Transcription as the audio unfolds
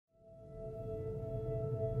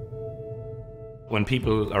When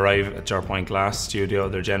people arrive at Jerpoint Glass studio,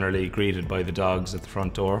 they're generally greeted by the dogs at the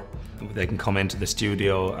front door. They can come into the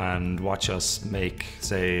studio and watch us make,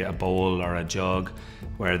 say, a bowl or a jug,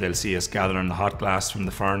 where they'll see us gathering the hot glass from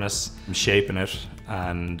the furnace, shaping it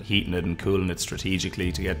and heating it and cooling it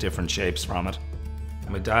strategically to get different shapes from it.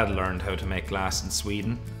 My dad learned how to make glass in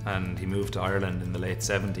Sweden, and he moved to Ireland in the late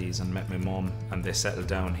 70s and met my mum, and they settled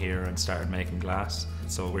down here and started making glass.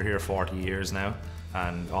 So we're here 40 years now,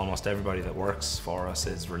 and almost everybody that works for us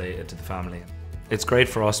is related to the family. It's great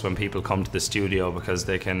for us when people come to the studio because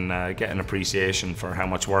they can get an appreciation for how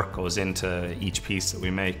much work goes into each piece that we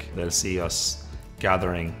make. They'll see us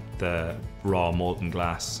gathering the raw molten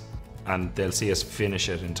glass, and they'll see us finish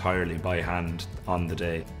it entirely by hand on the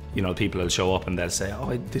day. You know, people will show up and they'll say,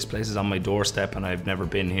 "Oh, this place is on my doorstep and I've never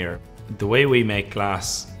been here." The way we make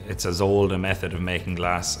glass, it's as old a method of making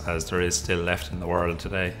glass as there is still left in the world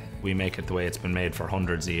today. We make it the way it's been made for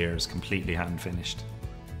hundreds of years, completely hand finished.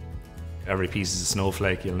 Every piece is a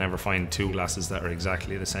snowflake. You'll never find two glasses that are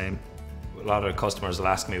exactly the same. A lot of customers will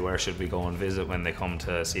ask me where should we go and visit when they come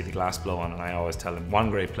to see the glass blowing, and I always tell them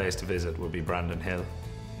one great place to visit would be Brandon Hill.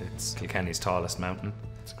 It's Kilkenny's tallest mountain.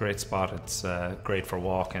 It's a great spot. It's great for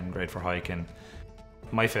walking, great for hiking.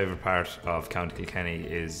 My favourite part of County Kilkenny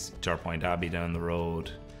is Jerpoint Abbey down the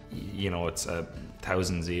road. You know, it's a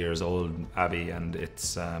thousands of years old abbey, and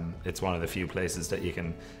it's one of the few places that you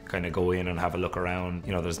can kind of go in and have a look around.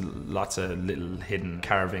 You know, there's lots of little hidden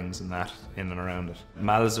carvings and that in and around it.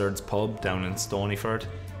 Malzard's pub down in Stonyford.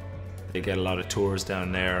 They get a lot of tours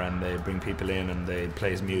down there, and they bring people in and they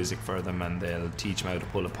play music for them, and they'll teach them how to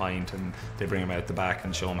pull a pint, and they bring them out the back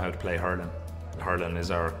and show them how to play hurling. Hurling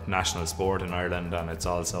is our national sport in Ireland, and it's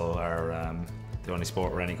also the only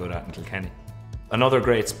sport we're any good at in Kilkenny. Another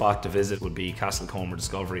great spot to visit would be Castlecomer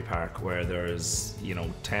Discovery Park, where there's, you know,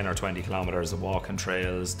 10 or 20 kilometres of walking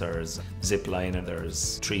trails, there's zip lining,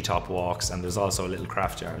 there's treetop walks, and there's also a little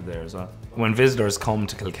craft yard there as well. When visitors come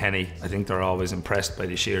to Kilkenny, I think they're always impressed by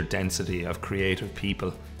the sheer density of creative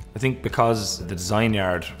people. I think because the design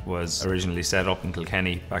yard was originally set up in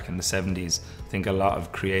Kilkenny back in the 70s, I think a lot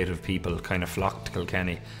of creative people kind of flocked to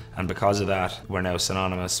Kilkenny, and because of that we're now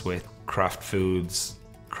synonymous with craft foods,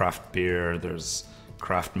 craft beer, there's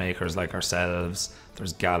craft makers like ourselves,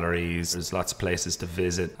 there's galleries, there's lots of places to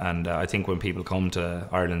visit, and I think when people come to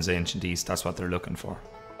Ireland's ancient East, that's what they're looking for.